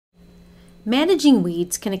Managing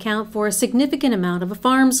weeds can account for a significant amount of a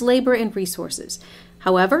farm's labor and resources.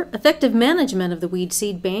 However, effective management of the weed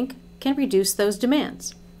seed bank can reduce those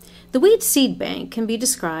demands. The weed seed bank can be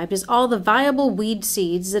described as all the viable weed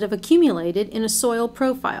seeds that have accumulated in a soil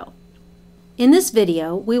profile. In this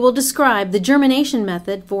video, we will describe the germination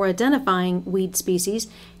method for identifying weed species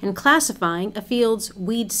and classifying a field's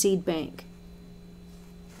weed seed bank.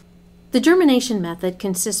 The germination method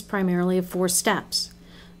consists primarily of 4 steps.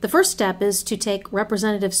 The first step is to take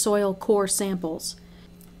representative soil core samples.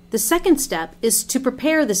 The second step is to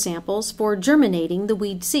prepare the samples for germinating the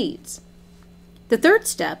weed seeds. The third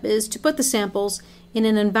step is to put the samples in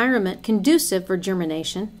an environment conducive for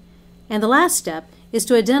germination, and the last step is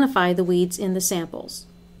to identify the weeds in the samples.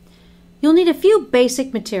 You'll need a few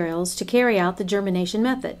basic materials to carry out the germination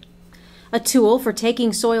method. A tool for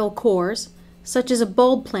taking soil cores, such as a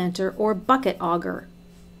bulb planter or bucket auger.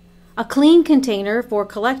 A clean container for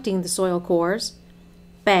collecting the soil cores,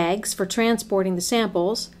 bags for transporting the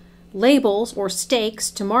samples, labels or stakes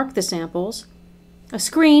to mark the samples, a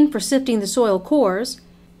screen for sifting the soil cores,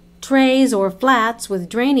 trays or flats with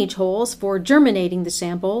drainage holes for germinating the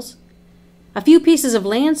samples, a few pieces of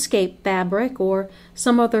landscape fabric or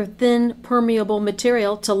some other thin, permeable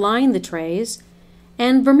material to line the trays,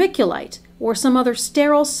 and vermiculite or some other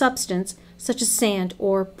sterile substance such as sand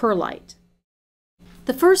or perlite.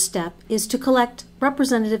 The first step is to collect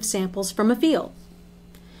representative samples from a field.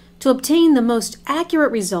 To obtain the most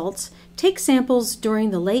accurate results, take samples during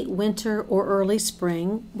the late winter or early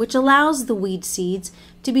spring, which allows the weed seeds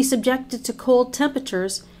to be subjected to cold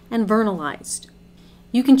temperatures and vernalized.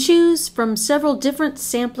 You can choose from several different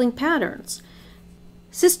sampling patterns.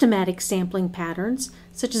 Systematic sampling patterns,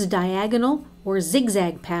 such as diagonal or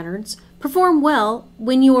zigzag patterns, perform well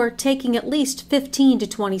when you are taking at least 15 to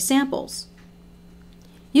 20 samples.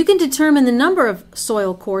 You can determine the number of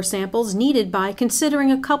soil core samples needed by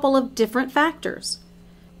considering a couple of different factors.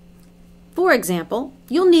 For example,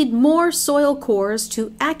 you'll need more soil cores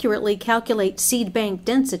to accurately calculate seed bank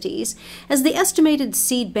densities as the estimated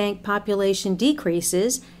seed bank population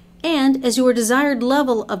decreases and as your desired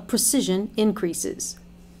level of precision increases.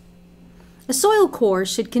 A soil core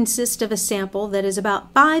should consist of a sample that is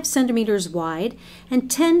about 5 centimeters wide and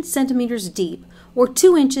 10 centimeters deep, or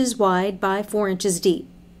 2 inches wide by 4 inches deep.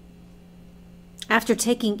 After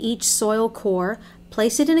taking each soil core,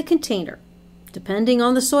 place it in a container. Depending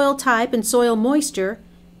on the soil type and soil moisture,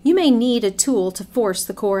 you may need a tool to force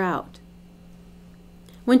the core out.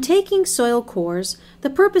 When taking soil cores, the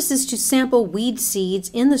purpose is to sample weed seeds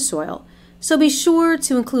in the soil, so be sure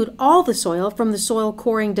to include all the soil from the soil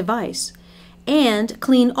coring device, and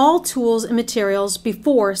clean all tools and materials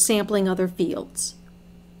before sampling other fields.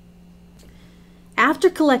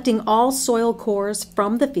 After collecting all soil cores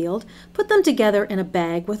from the field, put them together in a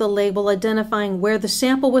bag with a label identifying where the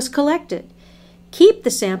sample was collected. Keep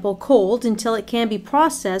the sample cold until it can be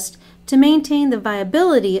processed to maintain the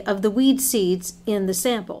viability of the weed seeds in the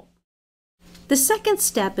sample. The second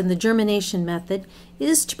step in the germination method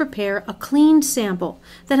is to prepare a clean sample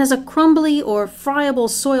that has a crumbly or friable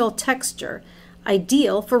soil texture,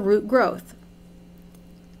 ideal for root growth.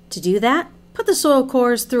 To do that, put the soil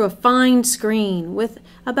cores through a fine screen with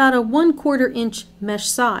about a 1/4 inch mesh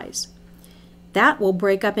size. That will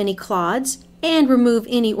break up any clods and remove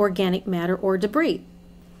any organic matter or debris.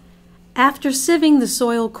 After sieving the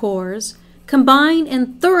soil cores, combine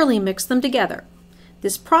and thoroughly mix them together.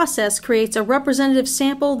 This process creates a representative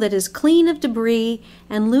sample that is clean of debris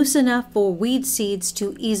and loose enough for weed seeds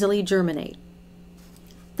to easily germinate.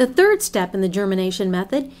 The third step in the germination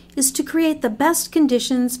method is to create the best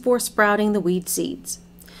conditions for sprouting the weed seeds.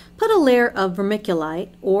 Put a layer of vermiculite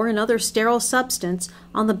or another sterile substance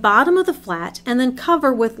on the bottom of the flat and then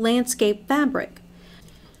cover with landscape fabric.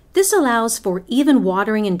 This allows for even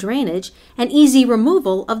watering and drainage and easy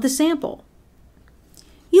removal of the sample.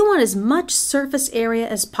 You want as much surface area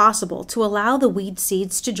as possible to allow the weed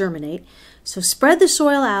seeds to germinate, so spread the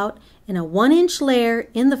soil out in a 1-inch layer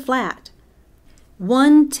in the flat.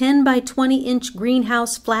 One 10 by 20 inch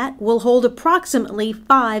greenhouse flat will hold approximately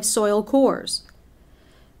 5 soil cores.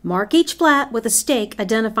 Mark each flat with a stake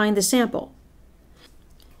identifying the sample.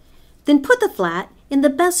 Then put the flat in the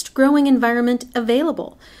best growing environment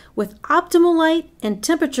available with optimal light and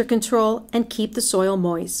temperature control and keep the soil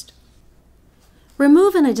moist.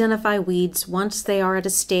 Remove and identify weeds once they are at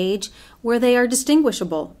a stage where they are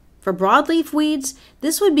distinguishable. For broadleaf weeds,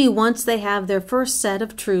 this would be once they have their first set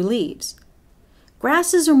of true leaves.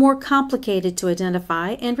 Grasses are more complicated to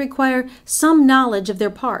identify and require some knowledge of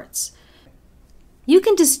their parts. You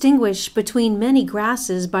can distinguish between many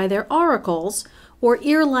grasses by their auricles, or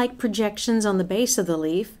ear-like projections on the base of the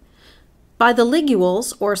leaf, by the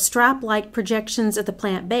ligules or strap-like projections at the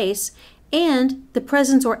plant base and the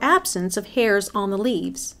presence or absence of hairs on the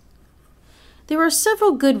leaves. There are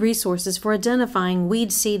several good resources for identifying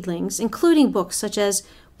weed seedlings, including books such as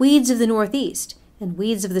Weeds of the Northeast and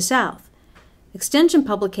Weeds of the South, extension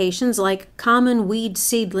publications like Common Weed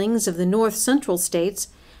Seedlings of the North Central States,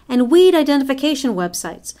 and weed identification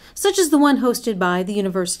websites, such as the one hosted by the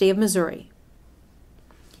University of Missouri.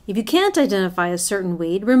 If you can't identify a certain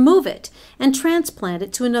weed, remove it and transplant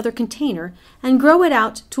it to another container and grow it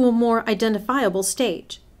out to a more identifiable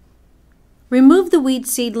stage. Remove the weed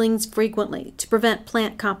seedlings frequently to prevent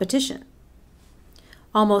plant competition.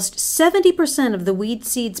 Almost 70% of the weed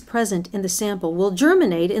seeds present in the sample will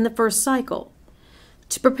germinate in the first cycle.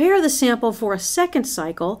 To prepare the sample for a second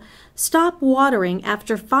cycle, stop watering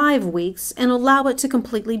after 5 weeks and allow it to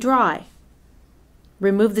completely dry.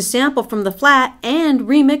 Remove the sample from the flat and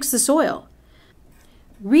remix the soil.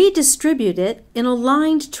 Redistribute it in a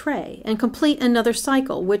lined tray and complete another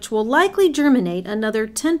cycle, which will likely germinate another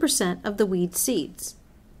 10% of the weed seeds.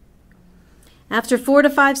 After 4 to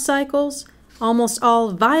 5 cycles, almost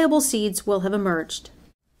all viable seeds will have emerged.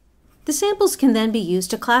 The samples can then be used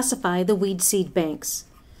to classify the weed seed banks.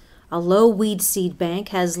 A low weed seed bank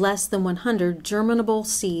has less than 100 germinable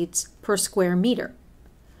seeds per square meter.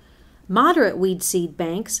 Moderate weed seed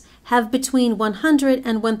banks have between 100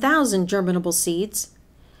 and 1,000 germinable seeds.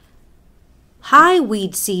 High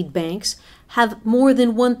weed seed banks have more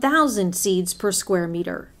than 1,000 seeds per square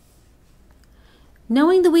meter.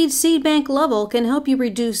 Knowing the weed seed bank level can help you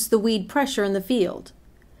reduce the weed pressure in the field.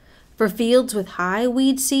 For fields with high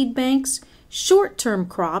weed seed banks, short-term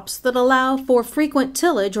crops that allow for frequent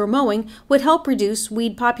tillage or mowing would help reduce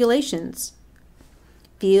weed populations.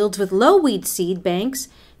 Fields with low weed seed banks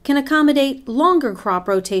can accommodate longer crop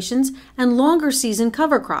rotations and longer season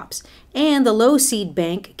cover crops, and the low seed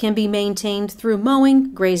bank can be maintained through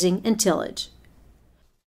mowing, grazing, and tillage.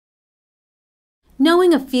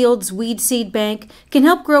 Knowing a field's weed seed bank can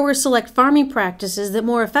help growers select farming practices that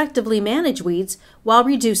more effectively manage weeds while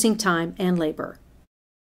reducing time and labor.